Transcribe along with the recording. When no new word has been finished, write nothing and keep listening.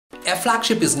A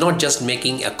flagship is not just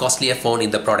making a costlier phone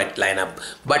in the product lineup,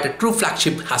 but a true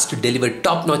flagship has to deliver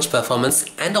top-notch performance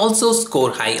and also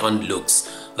score high on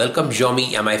looks. Welcome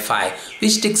Xiaomi Mi 5,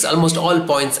 which ticks almost all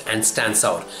points and stands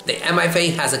out. The Mi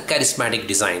 5 has a charismatic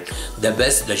design, the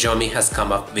best the Xiaomi has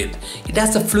come up with. It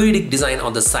has a fluidic design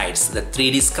on the sides, the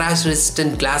 3D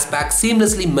scratch-resistant glass back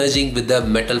seamlessly merging with the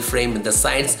metal frame in the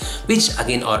sides, which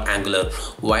again are angular,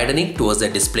 widening towards the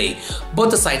display.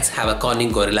 Both the sides have a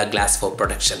Corning Gorilla Glass for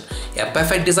protection. A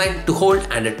perfect design to hold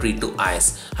and a treat to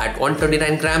eyes. At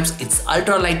 129 grams, it's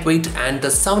ultra lightweight and the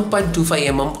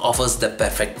 7.25mm offers the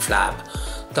perfect flab.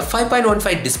 The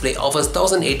 5.15 display offers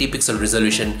 1080 pixel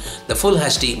resolution. The Full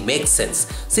HD makes sense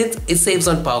since it saves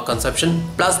on power consumption,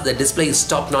 plus the display is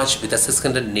top-notch with a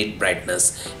 600 nit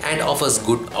brightness and offers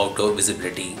good outdoor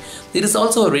visibility. There is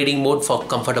also a reading mode for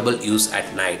comfortable use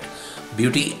at night.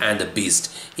 Beauty and the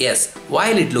Beast. Yes,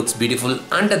 while it looks beautiful,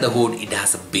 under the hood it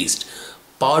has a beast.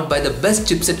 Powered by the best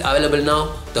chipset available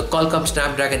now, the Qualcomm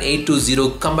Snapdragon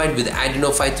 820 combined with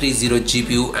Adreno 530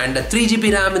 GPU and a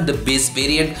 3GB RAM in the base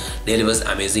variant delivers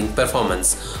amazing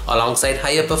performance. Alongside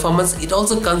higher performance, it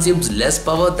also consumes less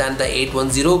power than the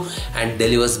 810 and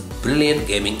delivers brilliant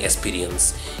gaming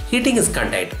experience. Heating is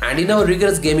contained, and in our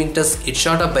rigorous gaming test, it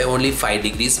shot up by only 5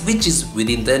 degrees, which is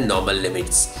within the normal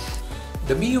limits.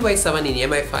 The MIUI 7 in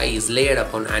Mi 5 is layered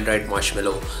upon Android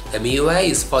Marshmallow. The MIUI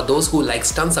is for those who like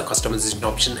tons of customization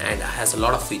option and has a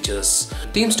lot of features.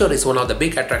 Theme Store is one of the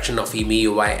big attractions of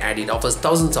MIUI and it offers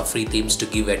thousands of free themes to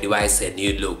give a device a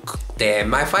new look. The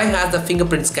Mi 5 has the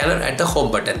fingerprint scanner at the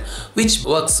home button, which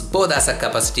works both as a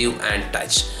capacitive and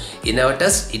touch. In our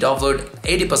test, it offered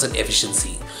 80%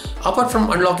 efficiency. Apart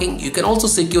from unlocking, you can also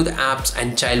secure the apps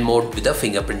and child mode with a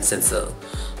fingerprint sensor.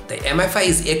 The Mi 5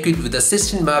 is equipped with a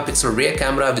 16MP rear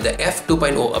camera with the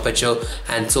f2.0 aperture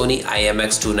and Sony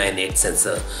IMX298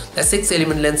 sensor. The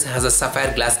 6-element lens has a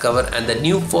sapphire glass cover and the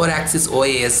new 4-axis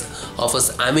OIS offers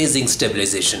amazing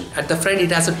stabilization. At the front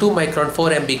it has a 2-micron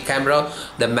 4MP camera.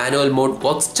 The manual mode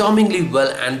works charmingly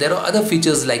well and there are other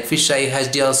features like fisheye,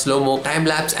 HDR, slow-mo,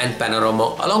 time-lapse and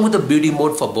panorama along with the beauty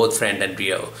mode for both front and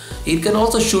rear. It can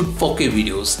also shoot 4K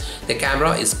videos. The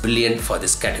camera is brilliant for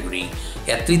this category.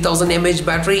 A 3000 mAh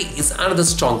battery is another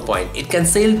strong point. It can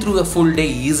sail through a full day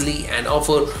easily and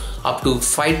offer up to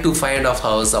 5 to 5.5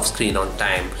 hours of screen on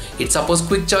time. It supports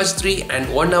quick charge 3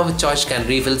 and 1 hour charge can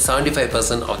refill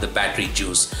 75% of the battery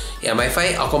juice. Mi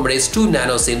 5 accommodates 2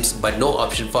 nano SIMs but no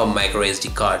option for micro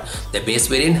SD card. The base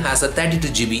variant has a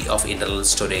 32GB of internal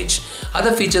storage.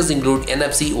 Other features include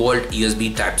NFC, Volt,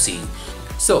 USB Type-C.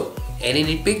 So, any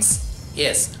nitpicks?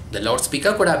 Yes, the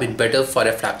loudspeaker could have been better for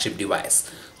a flagship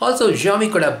device. Also,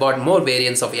 Xiaomi could have bought more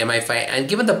variants of Mi 5 and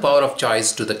given the power of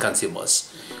choice to the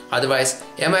consumers. Otherwise,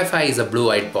 Mi 5 is a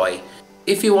blue-eyed boy.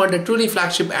 If you want a truly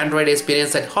flagship Android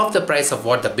experience at half the price of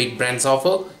what the big brands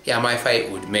offer, Mi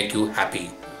 5 would make you happy.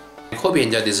 I hope you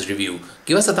enjoyed this review.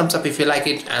 Give us a thumbs up if you like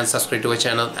it and subscribe to our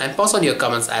channel and post on your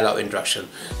comments. I love interaction.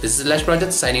 This is Lash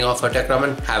Project signing off for Tech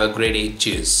Raman. Have a great day.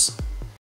 Cheers.